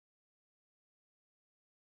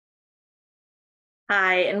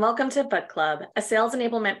Hi, and welcome to Book Club, a Sales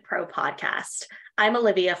Enablement Pro podcast. I'm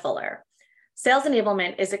Olivia Fuller. Sales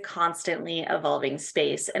enablement is a constantly evolving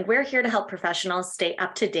space, and we're here to help professionals stay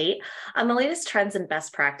up to date on the latest trends and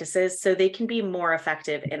best practices so they can be more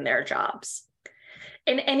effective in their jobs.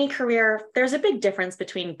 In any career, there's a big difference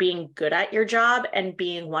between being good at your job and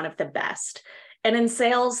being one of the best. And in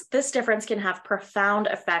sales, this difference can have profound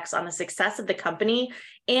effects on the success of the company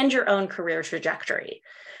and your own career trajectory.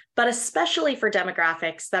 But especially for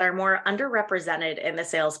demographics that are more underrepresented in the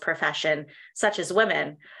sales profession, such as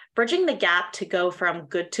women, bridging the gap to go from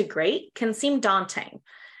good to great can seem daunting.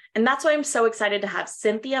 And that's why I'm so excited to have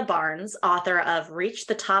Cynthia Barnes, author of Reach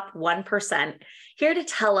the Top 1%, here to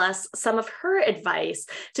tell us some of her advice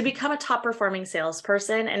to become a top performing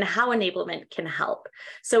salesperson and how enablement can help.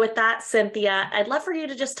 So with that, Cynthia, I'd love for you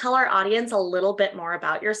to just tell our audience a little bit more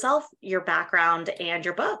about yourself, your background, and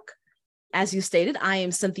your book. As you stated, I am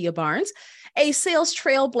Cynthia Barnes, a sales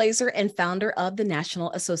trailblazer and founder of the National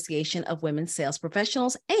Association of Women Sales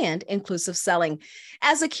Professionals and Inclusive Selling.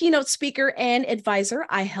 As a keynote speaker and advisor,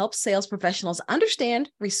 I help sales professionals understand,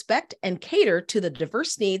 respect, and cater to the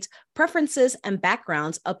diverse needs, preferences, and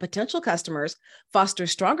backgrounds of potential customers, foster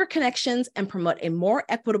stronger connections, and promote a more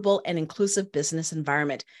equitable and inclusive business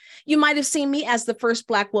environment. You might have seen me as the first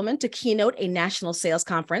Black woman to keynote a national sales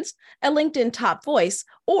conference, a LinkedIn top voice,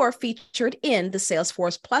 or featured in the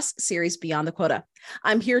Salesforce Plus series Beyond the Quota.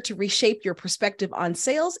 I'm here to reshape your perspective on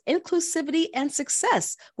sales, inclusivity, and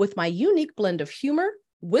success with my unique blend of humor,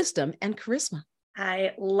 wisdom, and charisma.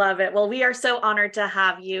 I love it. Well, we are so honored to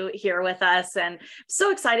have you here with us and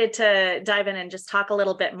so excited to dive in and just talk a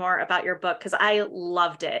little bit more about your book because I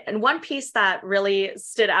loved it. And one piece that really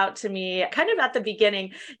stood out to me kind of at the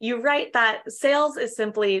beginning, you write that sales is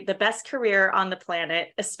simply the best career on the planet,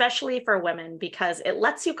 especially for women, because it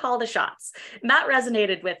lets you call the shots. And that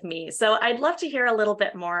resonated with me. So I'd love to hear a little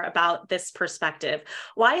bit more about this perspective.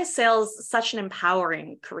 Why is sales such an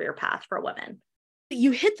empowering career path for women?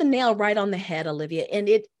 You hit the nail right on the head, Olivia, and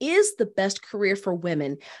it is the best career for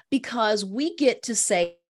women because we get to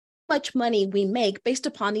say how much money we make based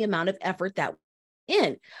upon the amount of effort that we're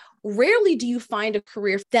in. Rarely do you find a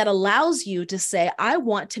career that allows you to say, I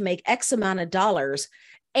want to make X amount of dollars.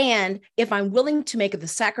 And if I'm willing to make the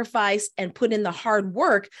sacrifice and put in the hard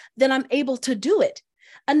work, then I'm able to do it.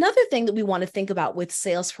 Another thing that we want to think about with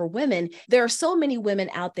sales for women, there are so many women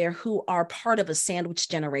out there who are part of a sandwich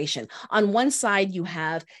generation. On one side, you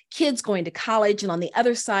have kids going to college, and on the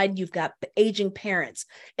other side, you've got aging parents.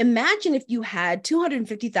 Imagine if you had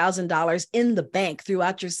 $250,000 in the bank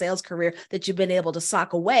throughout your sales career that you've been able to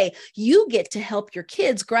sock away. You get to help your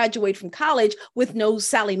kids graduate from college with no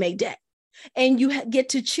Sally Mae debt. And you get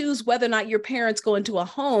to choose whether or not your parents go into a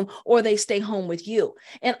home or they stay home with you.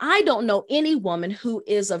 And I don't know any woman who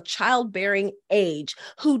is of childbearing age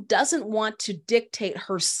who doesn't want to dictate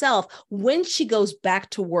herself when she goes back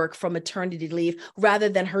to work from maternity leave, rather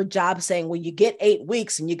than her job saying, well, you get 8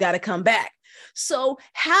 weeks and you got to come back. So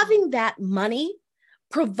having that money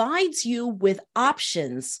provides you with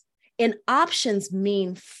options, and options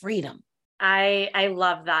mean freedom. I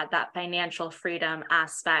love that financial freedom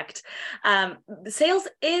aspect. Sales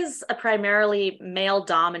is a primarily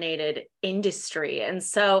male-dominated industry. And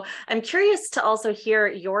so I'm curious to also hear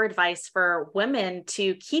your advice for women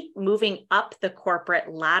to keep moving up the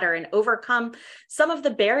corporate ladder and overcome some of the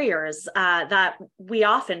barriers that we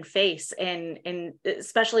often face in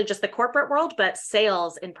especially just the corporate world, but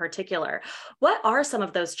sales in particular. What are some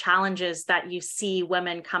of those challenges that you see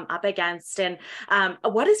women come up against? And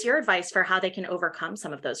what is your advice for how they can overcome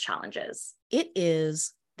some of those challenges? It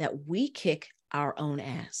is that we kick our own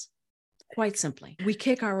ass. Quite simply, we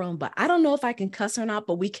kick our own butt. I don't know if I can cuss or not,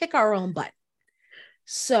 but we kick our own butt.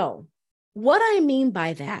 So what I mean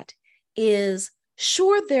by that is,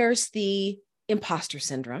 sure, there's the imposter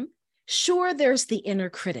syndrome. Sure, there's the inner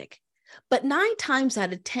critic. But 9 times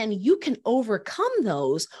out of 10, you can overcome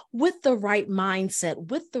those with the right mindset,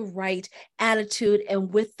 with the right attitude,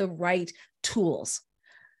 and with the right tools.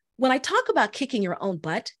 When I talk about kicking your own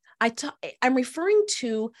butt, I'm referring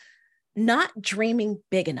to not dreaming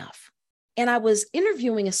big enough. And I was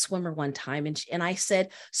interviewing a swimmer one time, and I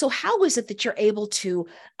said, so how is it that you're able to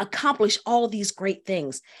accomplish all of these great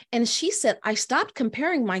things? And she said, I stopped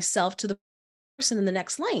comparing myself to the person in the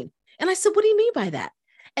next lane. And I said, what do you mean by that?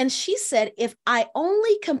 And she said, if I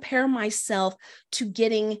only compare myself to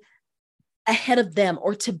getting ahead of them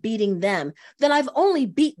or to beating them, then I've only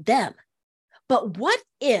beat them. But what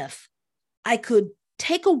if I could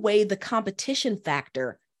take away the competition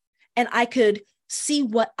factor and I could see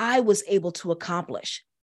what I was able to accomplish?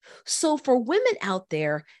 So for women out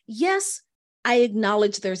there, yes, I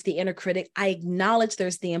acknowledge there's the inner critic. I acknowledge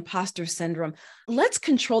there's the imposter syndrome. Let's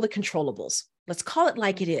control the controllables. Let's call it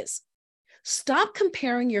like it is. Stop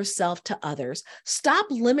comparing yourself to others. Stop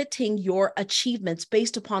limiting your achievements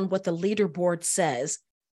based upon what the leaderboard says,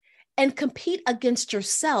 and compete against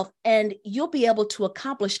yourself, and you'll be able to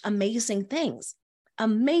accomplish amazing things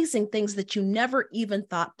that you never even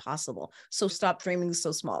thought possible. So stop dreaming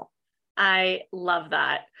so small. I love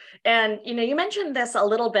that. And, you mentioned this a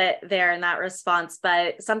little bit there in that response,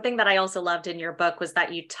 but something that I also loved in your book was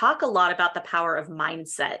that you talk a lot about the power of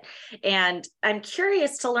mindset. And I'm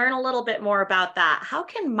curious to learn a little bit more about that. How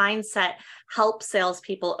can mindset help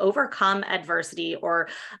salespeople overcome adversity or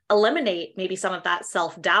eliminate maybe some of that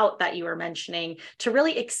self-doubt that you were mentioning to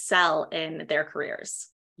really excel in their careers?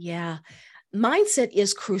 Yeah, mindset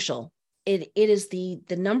is crucial. It is the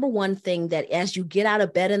number one thing that as you get out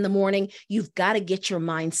of bed in the morning, you've got to get your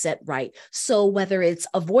mindset right. So whether it's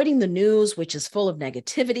avoiding the news, which is full of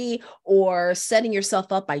negativity, or setting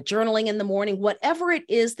yourself up by journaling in the morning, whatever it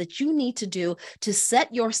is that you need to do to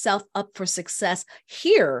set yourself up for success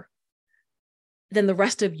here, then the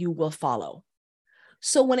rest of you will follow.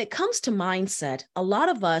 So when it comes to mindset, a lot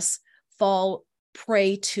of us fall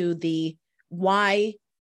prey to the why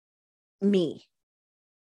me.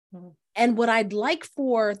 Mm-hmm. And what I'd like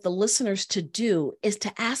for the listeners to do is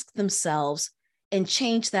to ask themselves and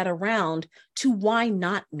change that around to why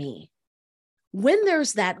not me? When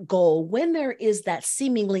there's that goal, when there is that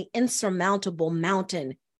seemingly insurmountable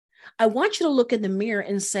mountain, I want you to look in the mirror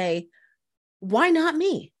and say, why not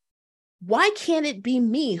me? Why can't it be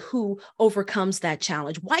me who overcomes that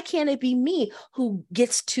challenge? Why can't it be me who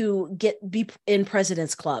gets to be in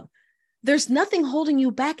President's Club? There's nothing holding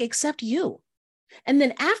you back except you. And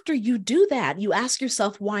then after you do that, you ask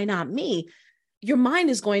yourself, why not me? Your mind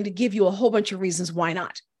is going to give you a whole bunch of reasons why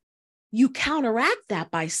not. You counteract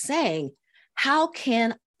that by saying, how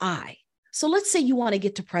can I? So let's say you want to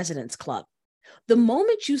get to President's Club. The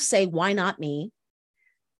moment you say, why not me?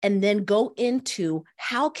 And then go into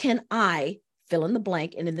how can I fill in the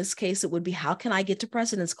blank? And in this case, it would be, how can I get to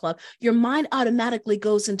President's Club? Your mind automatically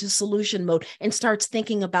goes into solution mode and starts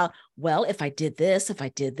thinking about, well, if I did this, if I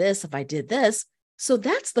did this, if I did this. So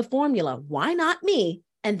that's the formula. Why not me?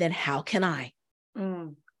 And then how can I?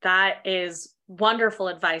 That is wonderful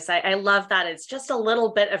advice. I love that. It's just a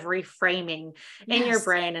little bit of reframing in your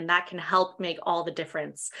brain, and that can help make all the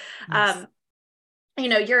difference. Yes.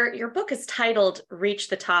 Your book is titled Reach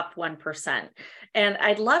the Top 1%. And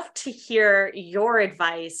I'd love to hear your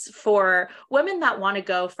advice for women that want to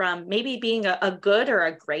go from maybe being a good or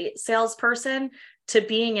a great salesperson to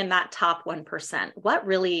being in that top 1%. What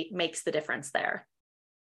really makes the difference there?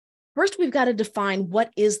 First, we've got to define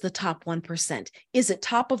what is the top 1%. Is it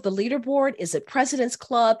top of the leaderboard? Is it President's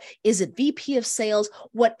Club? Is it VP of sales?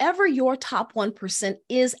 Whatever your top 1%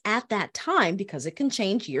 is at that time, because it can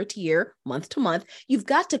change year to year, month to month, you've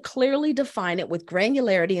got to clearly define it with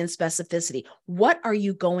granularity and specificity. What are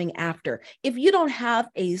you going after? If you don't have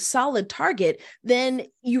a solid target, then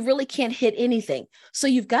you really can't hit anything. So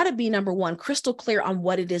you've got to be, number one, crystal clear on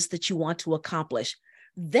what it is that you want to accomplish.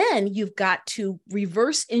 Then you've got to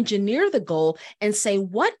reverse engineer the goal and say,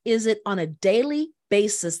 what is it on a daily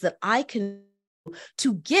basis that I can do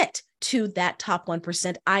to get to that top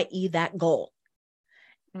 1%, i.e. that goal?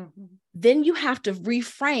 Mm-hmm. Then you have to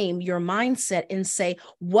reframe your mindset and say,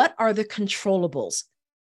 what are the controllables?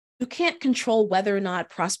 You can't control whether or not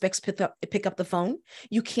prospects pick up the phone.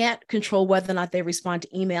 You can't control whether or not they respond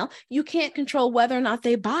to email. You can't control whether or not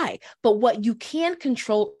they buy. But what you can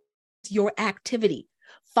control is your activity.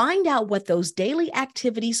 Find out what those daily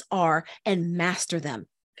activities are and master them.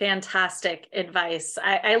 Fantastic advice.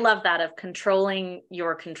 I love that, of controlling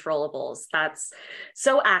your controllables. That's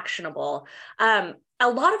so actionable. A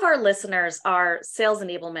lot of our listeners are sales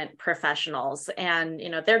enablement professionals, and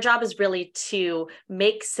their job is really to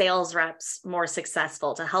make sales reps more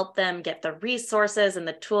successful, to help them get the resources and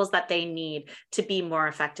the tools that they need to be more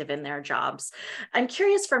effective in their jobs. I'm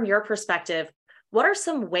curious, from your perspective, what are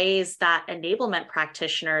some ways that enablement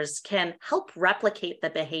practitioners can help replicate the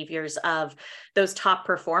behaviors of those top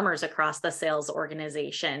performers across the sales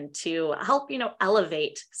organization to help,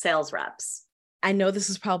 elevate sales reps? I know this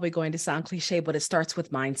is probably going to sound cliche, but it starts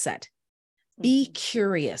with mindset. Be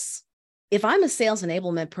curious. If I'm a sales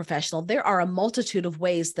enablement professional, there are a multitude of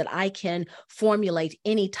ways that I can formulate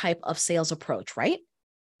any type of sales approach, right?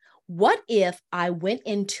 What if I went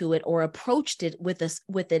into it or approached it with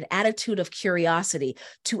an attitude of curiosity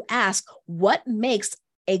to ask what makes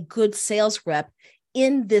a good sales rep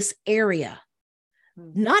in this area?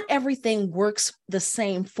 Not everything works the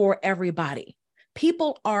same for everybody.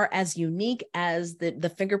 People are as unique as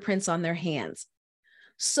the fingerprints on their hands.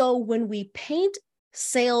 So when we paint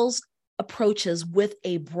sales approaches with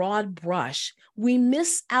a broad brush, we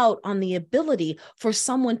miss out on the ability for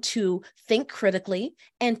someone to think critically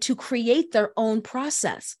and to create their own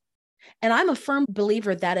process. And I'm a firm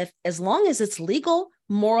believer that as long as it's legal,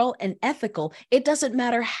 moral, and ethical, it doesn't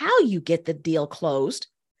matter how you get the deal closed,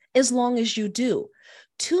 as long as you do.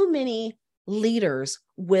 Too many leaders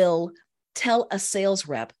will tell a sales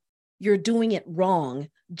rep, you're doing it wrong,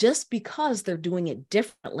 just because they're doing it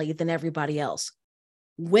differently than everybody else.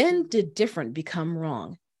 When did different become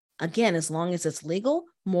wrong? Again, as long as it's legal,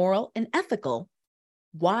 moral, and ethical,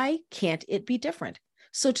 why can't it be different?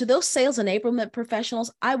 So to those sales enablement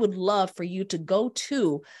professionals, I would love for you to go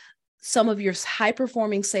to some of your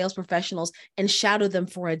high-performing sales professionals and shadow them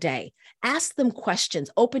for a day. Ask them questions,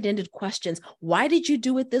 open-ended questions. Why did you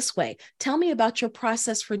do it this way? Tell me about your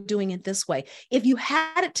process for doing it this way. If you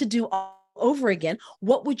had it to do all over again,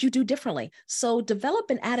 what would you do differently? So develop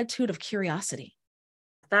an attitude of curiosity.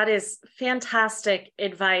 That is fantastic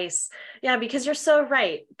advice. Yeah, because you're so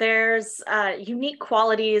right. There's unique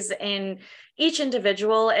qualities in each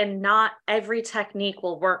individual, and not every technique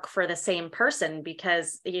will work for the same person,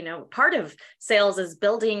 because, part of sales is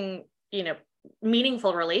building,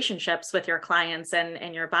 meaningful relationships with your clients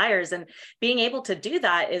and your buyers. And being able to do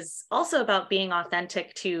that is also about being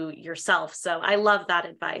authentic to yourself. So I love that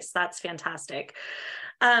advice. That's fantastic.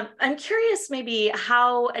 I'm curious maybe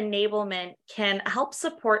how enablement can help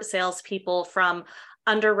support salespeople from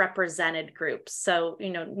underrepresented groups. So,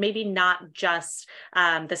 maybe not just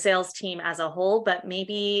the sales team as a whole, but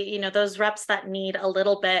maybe, those reps that need a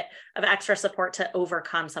little bit of extra support to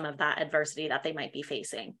overcome some of that adversity that they might be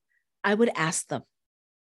facing. I would ask them,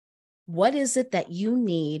 what is it that you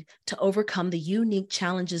need to overcome the unique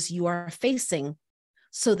challenges you are facing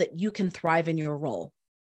so that you can thrive in your role?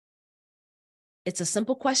 It's a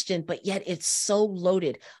simple question, but yet it's so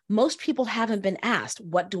loaded. Most people haven't been asked,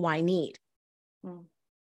 what do I need?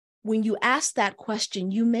 When you ask that question,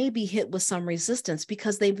 you may be hit with some resistance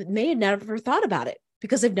because they may have never thought about it,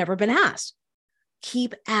 because they've never been asked.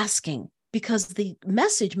 Keep asking, because the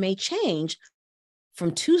message may change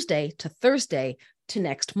from Tuesday to Thursday to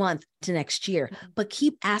next month to next year. But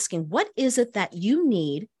keep asking, what is it that you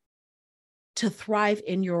need to thrive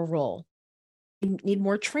in your role? They need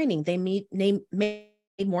more training. They may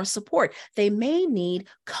need more support. They may need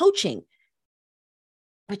coaching,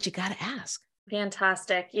 but you got to ask.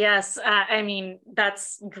 Fantastic. Yes.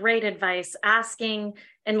 That's great advice. Asking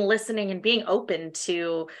and listening and being open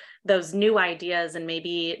to those new ideas and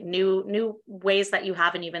maybe new ways that you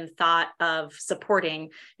haven't even thought of supporting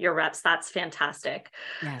your reps. That's fantastic.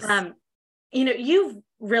 Yes. You've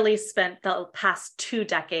really spent the past 2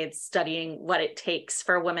 decades studying what it takes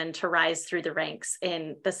for women to rise through the ranks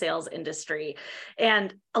in the sales industry.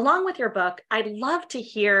 And along with your book, I'd love to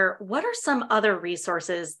hear, what are some other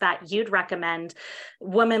resources that you'd recommend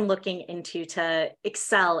women looking into to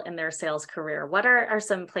excel in their sales career? What are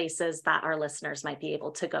some places that our listeners might be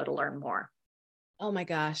able to go to learn more? Oh my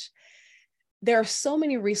gosh. There are so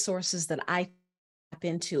many resources that I tap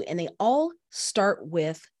into, and they all start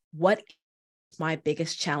with what my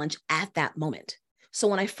biggest challenge at that moment. So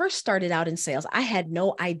when I first started out in sales, I had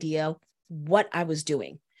no idea what I was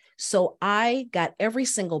doing. So I got every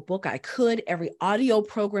single book I could, every audio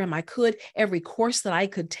program I could, every course that I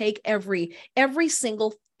could take, every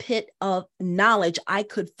single pit of knowledge I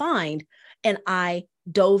could find, and I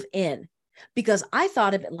dove in, because I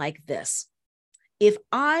thought of it like this. If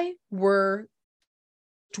I were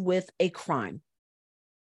with a crime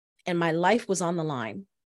and my life was on the line,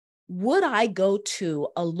 would I go to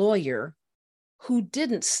a lawyer who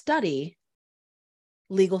didn't study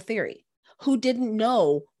legal theory, who didn't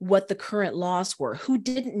know what the current laws were, who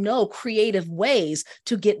didn't know creative ways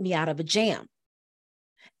to get me out of a jam?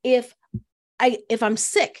 If I'm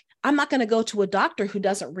sick, I'm not going to go to a doctor who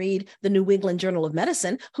doesn't read the New England Journal of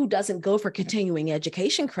Medicine, who doesn't go for continuing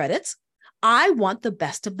education credits. I want the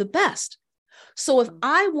best of the best. So if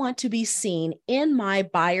I want to be seen in my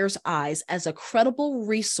buyer's eyes as a credible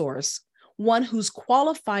resource, one who's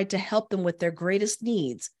qualified to help them with their greatest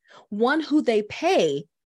needs, one who they pay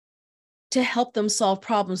to help them solve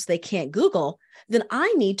problems they can't Google, then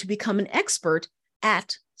I need to become an expert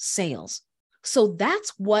at sales. So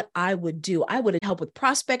that's what I would do. I would help with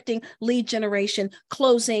prospecting, lead generation,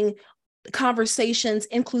 closing, conversations,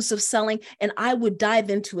 inclusive selling, and I would dive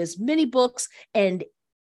into as many books and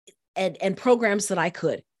programs that I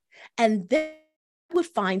could. And then I would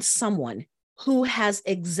find someone who has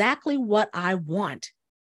exactly what I want,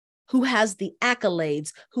 who has the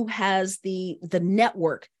accolades, who has the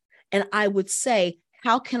network, And I would say,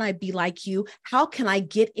 how can I be like you? How can I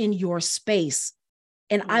get in your space?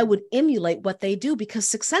 And I would emulate what they do, because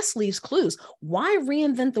success leaves clues. Why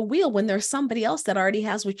reinvent the wheel when there's somebody else that already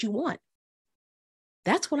has what you want?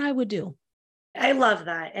 That's what I would do. I love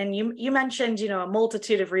that. And you mentioned, a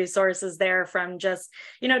multitude of resources there, from just,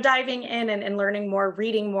 diving in and learning more,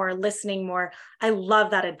 reading more, listening more. I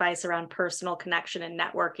love that advice around personal connection and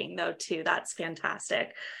networking though, too. That's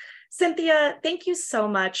fantastic. Cynthia, thank you so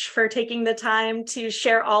much for taking the time to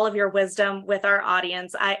share all of your wisdom with our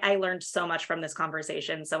audience. I learned so much from this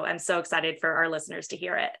conversation, so I'm so excited for our listeners to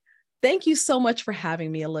hear it. Thank you so much for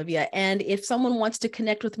having me, Olivia. And if someone wants to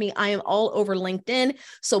connect with me, I am all over LinkedIn.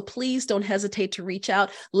 So please don't hesitate to reach out.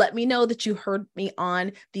 Let me know that you heard me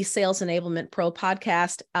on the Sales Enablement Pro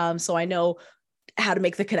podcast, so I know how to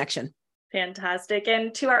make the connection. Fantastic.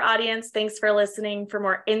 And to our audience, thanks for listening. For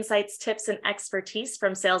more insights, tips, and expertise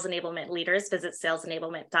from sales enablement leaders, visit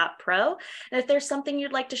salesenablement.pro. And if there's something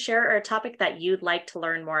you'd like to share or a topic that you'd like to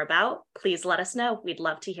learn more about, please let us know. We'd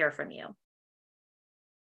love to hear from you.